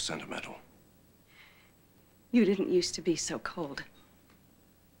to be so sentimental. You didn't used to be so cold.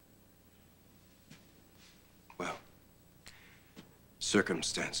 Well,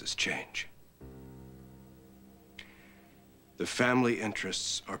 circumstances change. The family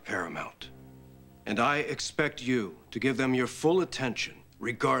interests are paramount. And I expect you to give them your full attention,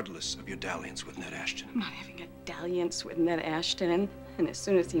 regardless of your dalliance with Ned Ashton. I'm not having a dalliance with Ned Ashton. And as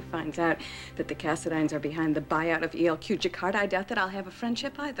soon as he finds out that the Cassadines are behind the buyout of ELQ Jakarta, I doubt that I'll have a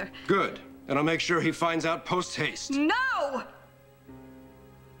friendship either. Good. And I'll make sure he finds out post-haste. No!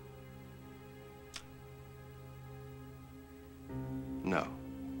 No.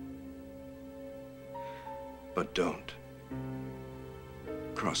 But don't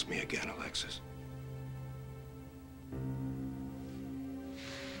cross me again, Alexis.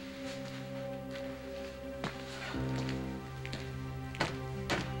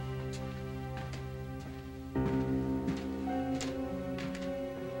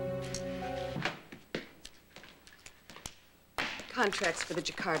 Contracts for the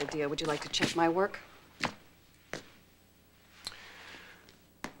Jakarta deal. Would you like to check my work?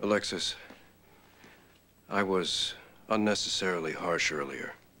 Alexis, I was unnecessarily harsh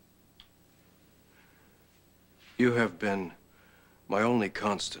earlier. You have been my only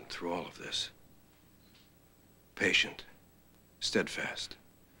constant through all of this. Patient, steadfast.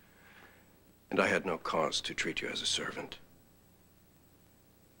 And I had no cause to treat you as a servant.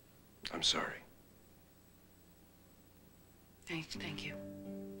 I'm sorry. Thank you.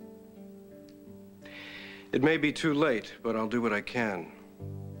 It may be too late, but I'll do what I can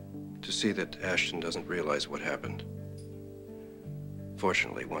to see that Ashton doesn't realize what happened.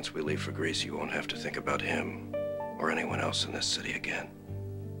 Fortunately, once we leave for Greece, you won't have to think about him or anyone else in this city again.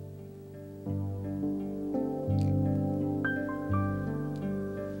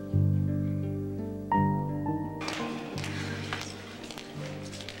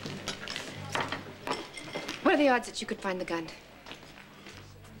 What are the odds that you could find the gun?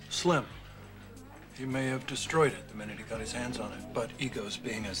 Slim. He may have destroyed it the minute he got his hands on it, but egos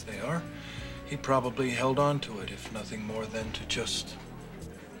being as they are, he probably held on to it, if nothing more than to just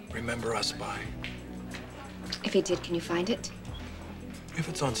remember us by. If he did, can you find it? If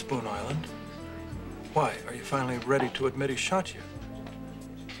it's on Spoon Island. Why? Are you finally ready to admit he shot you?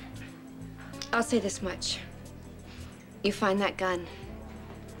 I'll say this much. You find that gun,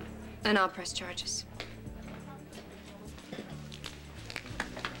 and I'll press charges.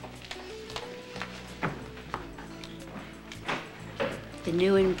 the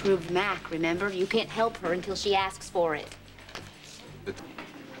new and improved Mac, remember? You can't help her until she asks for it.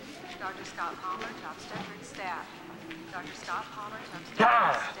 Dr. Scott Palmer to obstetric staff. Dr. Scott Palmer to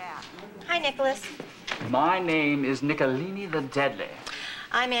obstetric staff. Hi, Nicholas. My name is Nicolini the Deadly.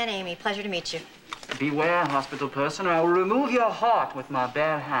 I'm Aunt Amy. Pleasure to meet you. Beware, hospital person, or I will remove your heart with my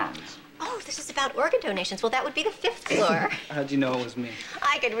bare hands. Oh, this is about organ donations. Well, that would be the 5th floor. How'd you know it was me?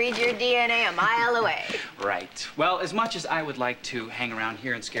 I could read your DNA a mile away. Right. Well, as much as I would like to hang around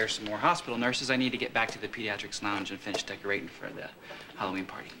here and scare some more hospital nurses, I need to get back to the pediatrics lounge and finish decorating for the Halloween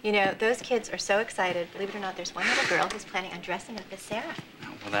party. You know, those kids are so excited. Believe it or not, there's one little girl who's planning on dressing up as Sarah.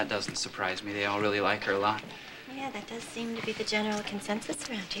 Oh, well, that doesn't surprise me. They all really like her a lot. Yeah, that does seem to be the general consensus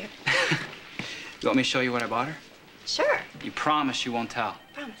around here. You want me to show you what I bought her? Sure. You promise you won't tell?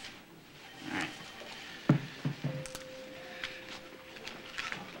 Promise. All right.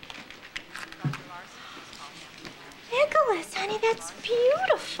 Nicholas, honey, that's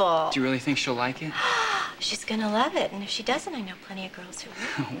beautiful. Do you really think she'll like it? She's gonna love it, and if she doesn't, I know plenty of girls who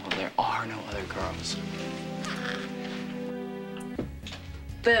will. Well, there are no other girls.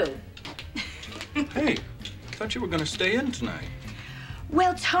 Boo. Hey, thought you were gonna stay in tonight.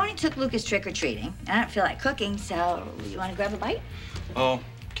 Well, Tony took Lucas trick-or-treating. I don't feel like cooking, so you want to grab a bite? Oh,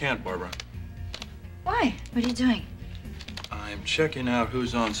 can't, Barbara. Why? What are you doing? I'm checking out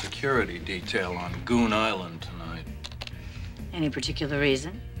who's on security detail on Goon Island tonight. Any particular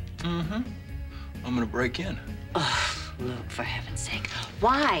reason? Mm-hmm. I'm gonna break in. Oh, Luke, for heaven's sake.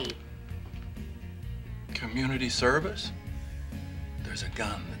 Why? Community service? There's a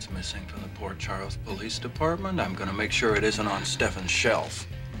gun that's missing from the Port Charles Police Department. I'm gonna make sure it isn't on Stefan's shelf.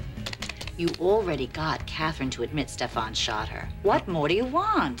 You already got Catherine to admit Stefan shot her. What more do you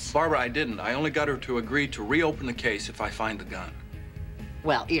want? Barbara, I didn't. I only got her to agree to reopen the case if I find the gun.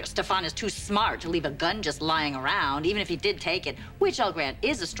 Well, Stefan is too smart to leave a gun just lying around, even if he did take it, which I'll grant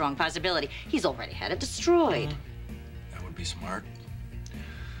is a strong possibility. He's already had it destroyed. That would be smart.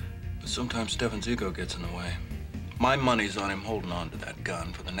 But sometimes Stefan's ego gets in the way. My money's on him holding on to that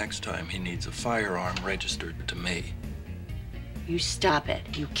gun for the next time he needs a firearm registered to me. You stop it.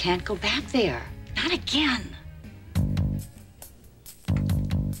 You can't go back there. Not again.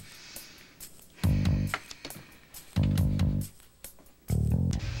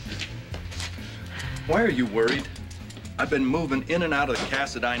 Why are you worried? I've been moving in and out of the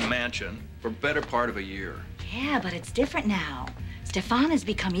Cassadine mansion for the better part of a year. Yeah, but it's different now. Stefan has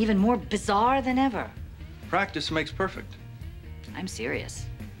become even more bizarre than ever. Practice makes perfect. I'm serious.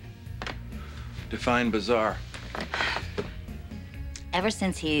 Define bizarre. Ever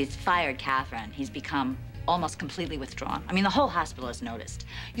since he's fired Catherine, he's become almost completely withdrawn. I mean, the whole hospital has noticed.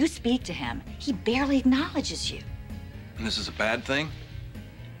 You speak to him, he barely acknowledges you. And this is a bad thing?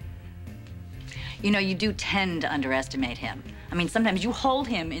 You know, you do tend to underestimate him. I mean, sometimes you hold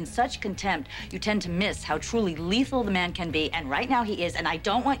him in such contempt, you tend to miss how truly lethal the man can be, and right now he is, and I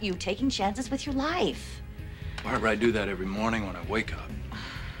don't want you taking chances with your life. Barbara, I do that every morning when I wake up.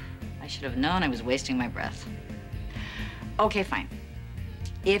 I should have known I was wasting my breath. Okay, fine.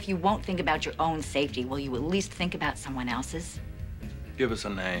 If you won't think about your own safety, will you at least think about someone else's? Give us a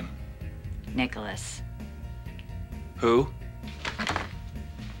name. Nicholas. Who?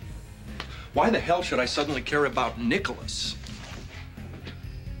 Why the hell should I suddenly care about Nicholas?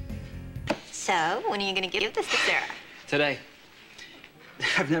 So, when are you gonna give this to Sarah? Today.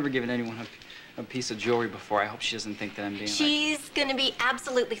 I've never given anyone a piece of jewelry before. I hope she doesn't think that I'm being She's gonna be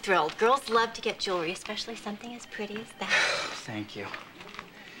absolutely thrilled. Girls love to get jewelry, especially something as pretty as that. Thank you.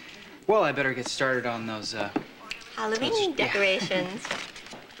 Well, I better get started on those, Halloween decorations.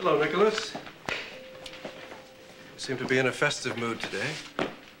 Hello, Nicholas. Seem to be in a festive mood today.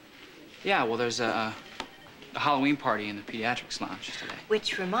 Yeah, well, there's a Halloween party in the pediatrics lounge today.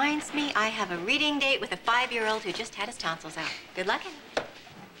 Which reminds me, I have a reading date with a 5-year-old who just had his tonsils out. Good luck.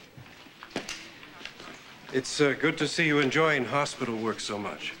 It's good to see you enjoying hospital work so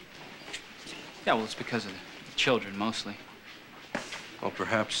much. Yeah, well, it's because of the children, mostly. Well,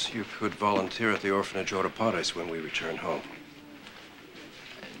 perhaps you could volunteer at the orphanage Oropares when we return home.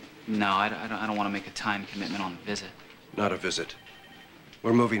 No, I don't want to make a time commitment on a visit. Not a visit.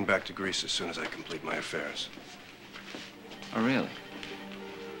 We're moving back to Greece as soon as I complete my affairs. Oh, really?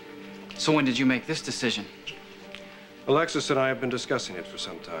 So when did you make this decision? Alexis and I have been discussing it for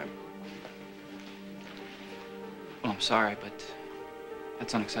some time. Well, I'm sorry, but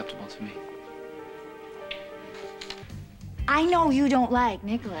that's unacceptable to me. I know you don't like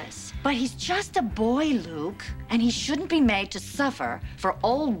Nicholas, but he's just a boy, Luke, and he shouldn't be made to suffer for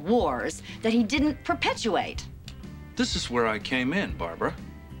old wars that he didn't perpetuate. This is where I came in, Barbara.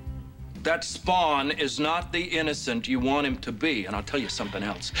 That Spawn is not the innocent you want him to be. And I'll tell you something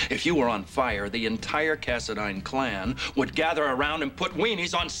else. If you were on fire, the entire Cassadine clan would gather around and put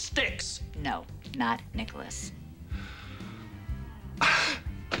weenies on sticks. No, not Nicholas.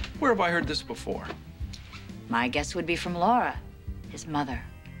 Where have I heard this before? My guess would be from Laura, his mother.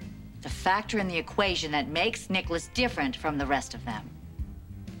 The factor in the equation that makes Nicholas different from the rest of them.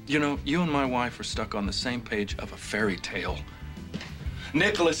 You know, you and my wife are stuck on the same page of a fairy tale.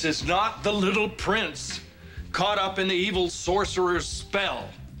 Nicholas is not the little prince caught up in the evil sorcerer's spell.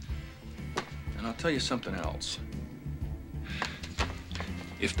 And I'll tell you something else.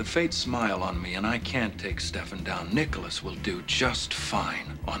 If the fates smile on me and I can't take Stefan down, Nicholas will do just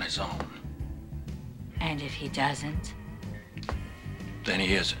fine on his own. And if he doesn't? Then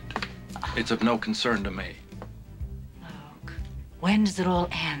he isn't. It's of no concern to me. Look, when does it all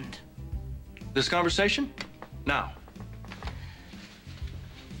end? This conversation? Now.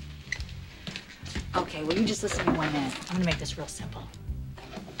 Okay, will you just listen to me 1 minute? I'm gonna make this real simple.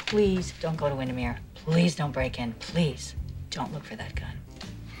 Please don't go to Windermere. Please don't break in. Please don't look for that gun.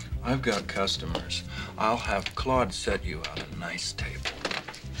 I've got customers. I'll have Claude set you out a nice table.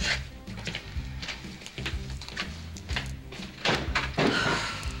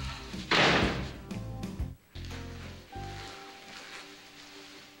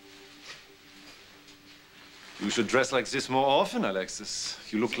 You should dress like this more often, Alexis.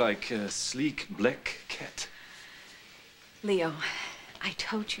 You look like a sleek black cat. Leo, I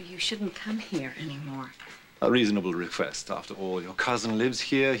told you you shouldn't come here anymore. A reasonable request. After all, your cousin lives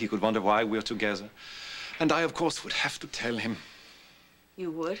here. He could wonder why we're together. And I, of course, would have to tell him.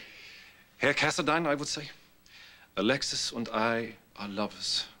 You would? Herr Cassadine, I would say. Alexis and I are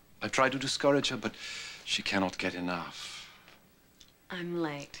lovers. I try to discourage her, but she cannot get enough. I'm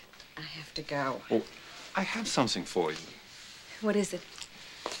late. I have to go. Oh, I have something for you. What is it?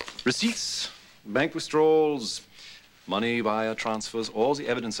 Receipts, bank withdrawals, money, wire transfers, all the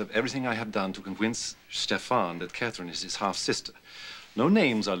evidence of everything I have done to convince Stefan that Catherine is his half-sister. No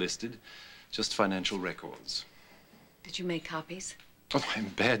names are listed, just financial records. Did you make copies? Oh, I'm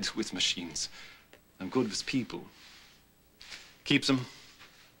bad with machines. I'm good with people. Keep them,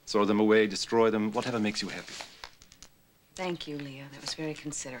 throw them away, destroy them, whatever makes you happy. Thank you, Leo. That was very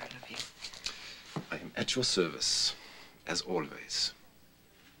considerate of you. I am at your service, as always.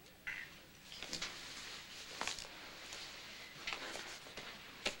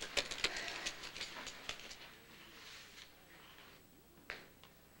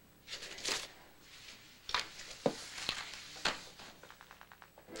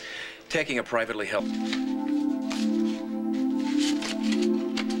 Taking a privately held...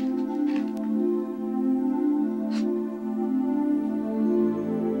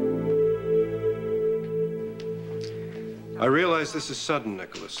 I realize this is sudden,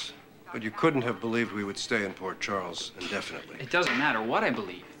 Nicholas, but you couldn't have believed we would stay in Port Charles indefinitely. It doesn't matter what I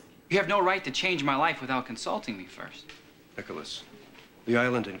believe. You have no right to change my life without consulting me first. Nicholas, the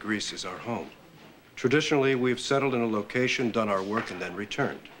island in Greece is our home. Traditionally, we've settled in a location, done our work, and then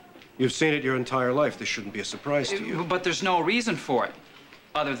returned. You've seen it your entire life. This shouldn't be a surprise to you. But there's no reason for it,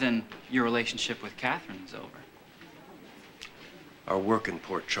 other than your relationship with Catherine is over. Our work in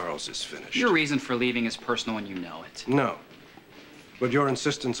Port Charles is finished. Your reason for leaving is personal and you know it. No. But your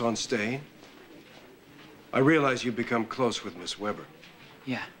insistence on staying? I realize you've become close with Miss Weber.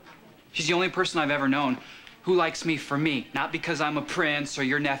 Yeah. She's the only person I've ever known who likes me for me. Not because I'm a prince or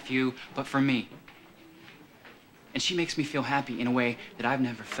your nephew, but for me. And she makes me feel happy in a way that I've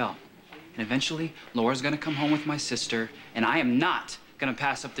never felt. And eventually, Laura's gonna come home with my sister, and I am not gonna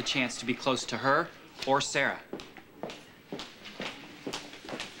pass up the chance to be close to her or Sarah.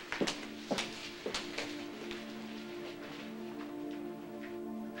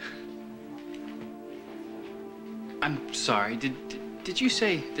 I'm sorry, did you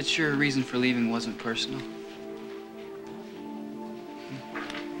say that your reason for leaving wasn't personal?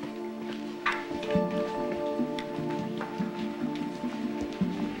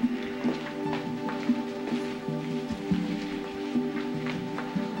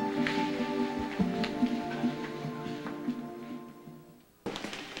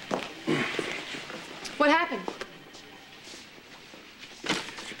 What happened?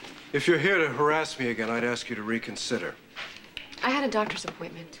 If you're here to harass me again, I'd ask you to reconsider. I had a doctor's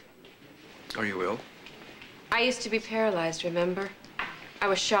appointment. Are you ill? I used to be paralyzed, remember? I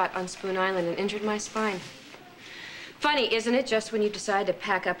was shot on Spoon Island and injured my spine. Funny, isn't it, just when you decide to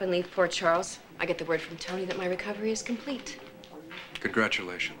pack up and leave Port Charles, I get the word from Tony that my recovery is complete.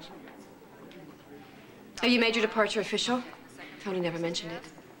 Congratulations. Have you made your departure official? Tony never mentioned it.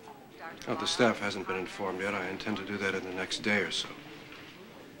 Oh, the staff hasn't been informed yet. I intend to do that in the next day or so.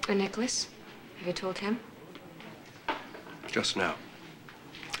 And Nicholas? Have you told him? Just now.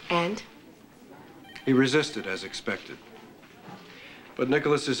 And? He resisted, as expected. But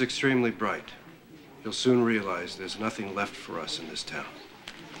Nicholas is extremely bright. He'll soon realize there's nothing left for us in this town.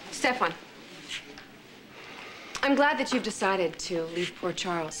 Stefan, I'm glad that you've decided to leave Port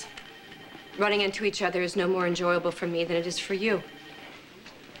Charles. Running into each other is no more enjoyable for me than it is for you.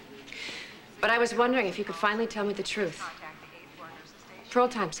 But I was wondering if you could finally tell me the truth. For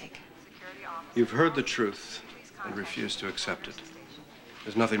old time's sake. You've heard the truth and refused to accept it.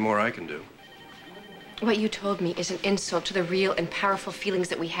 There's nothing more I can do. What you told me is an insult to the real and powerful feelings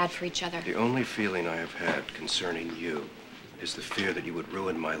that we had for each other. The only feeling I have had concerning you is the fear that you would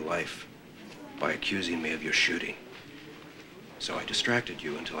ruin my life by accusing me of your shooting. So I distracted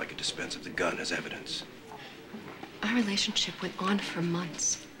you until I could dispense of the gun as evidence. Our relationship went on for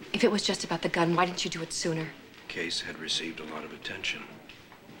months. If it was just about the gun, why didn't you do it sooner? The case had received a lot of attention.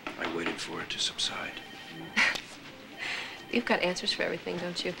 I waited for it to subside. You've got answers for everything,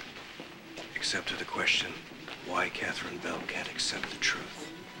 don't you? Except to the question, why Catherine Bell can't accept the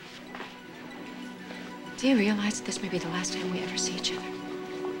truth. Do you realize that this may be the last time we ever see each other?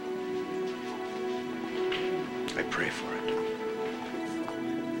 I pray for it.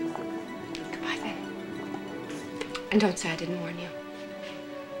 Goodbye, then. And don't say I didn't warn you.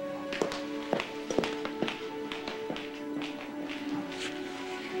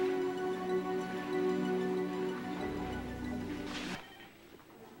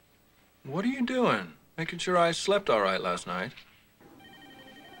 What are you doing? Making sure I slept all right last night.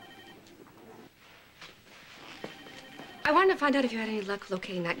 I wanted to find out if you had any luck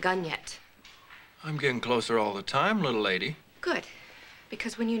locating that gun yet. I'm getting closer all the time, little lady. Good.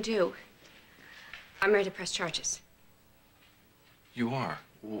 Because when you do, I'm ready to press charges. You are?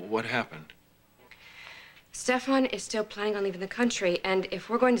 What happened? Stefan is still planning on leaving the country, and if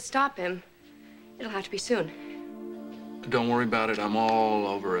we're going to stop him, it'll have to be soon. Don't worry about it. I'm all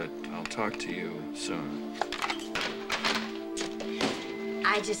over it. I'll talk to you soon.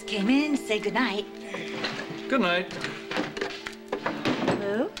 I just came in to say goodnight. Good night.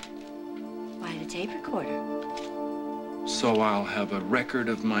 Lou? Why the tape recorder? So I'll have a record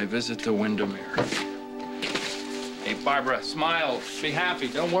of my visit to Windermere. Hey, Barbara, smile. Be happy.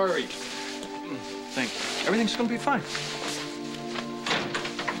 Don't worry. Thank you. Everything's gonna be fine.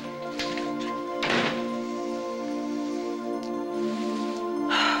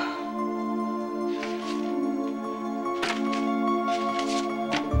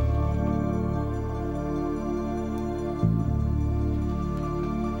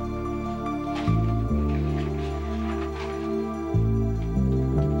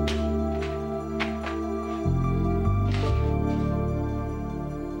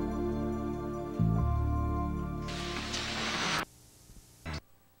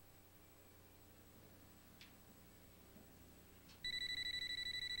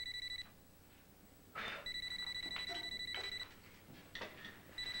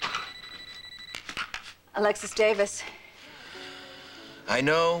 Alexis Davis. I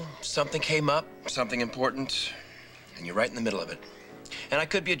know something came up, something important, and you're right in the middle of it. And I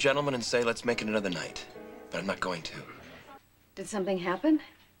could be a gentleman and say, let's make it another night, but I'm not going to. Did something happen?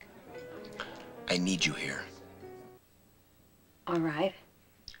 I need you here. All right.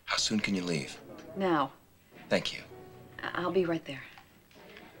 How soon can you leave? Now. Thank you. I'll be right there.